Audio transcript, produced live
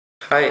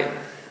Hi,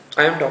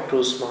 I am Dr.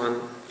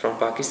 Usman from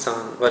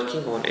Pakistan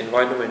working on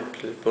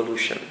environmental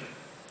pollution.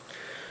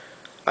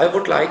 I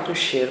would like to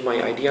share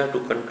my idea to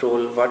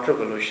control water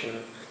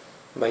pollution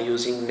by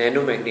using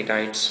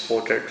nano-magnetite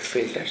water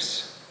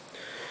filters.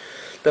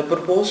 The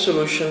proposed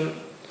solution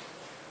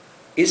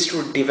is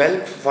to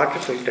develop water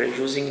filter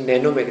using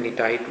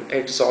nano-magnetite to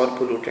absorb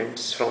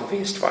pollutants from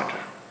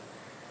wastewater.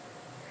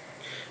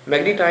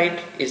 Magnetite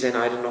is an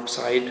iron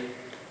oxide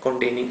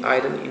containing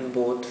iron in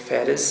both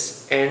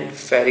ferrous and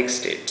ferric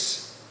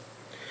states.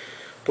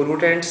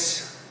 Pollutants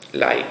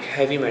like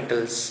heavy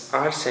metals,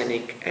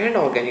 arsenic and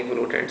organic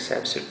pollutants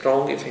have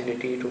strong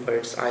affinity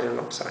towards iron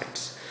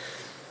oxides.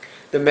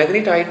 The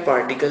magnetite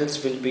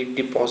particles will be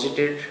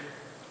deposited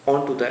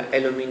onto the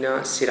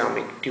alumina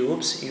ceramic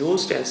tubes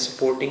used as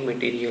supporting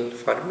material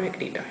for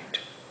magnetite.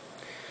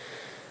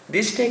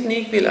 This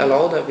technique will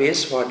allow the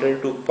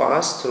wastewater to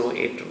pass through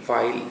it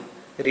while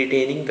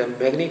retaining the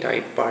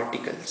magnetite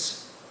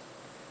particles.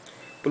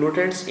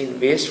 Pollutants in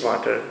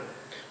wastewater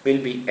will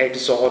be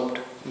adsorbed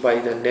by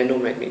the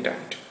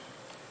nanomagnetite.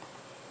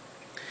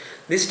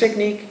 This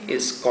technique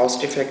is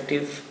cost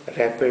effective,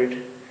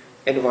 rapid,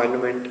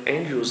 environment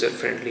and user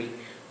friendly.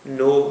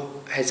 No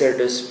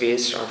hazardous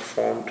waste are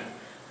formed,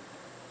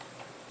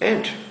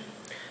 and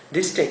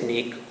this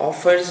technique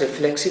offers a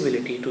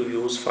flexibility to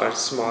use for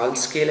small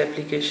scale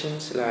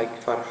applications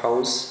like for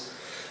house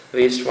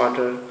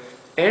wastewater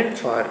and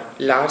for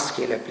large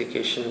scale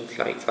applications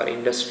like for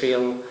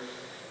industrial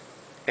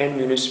and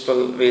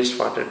municipal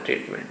wastewater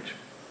treatment.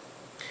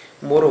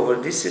 Moreover,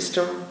 this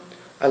system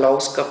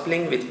allows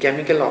coupling with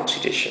chemical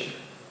oxidation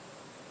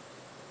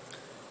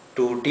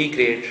to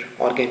degrade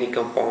organic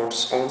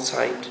compounds on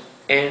site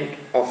and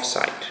off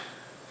site.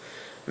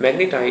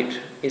 Magnetite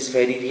is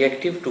very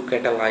reactive to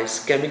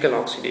catalyze chemical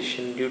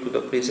oxidation due to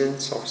the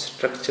presence of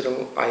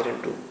structural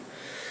iron too.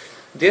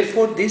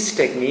 Therefore, this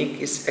technique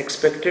is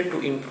expected to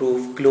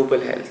improve global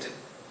health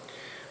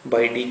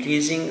by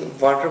decreasing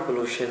water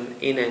pollution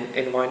in an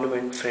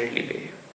environment friendly way.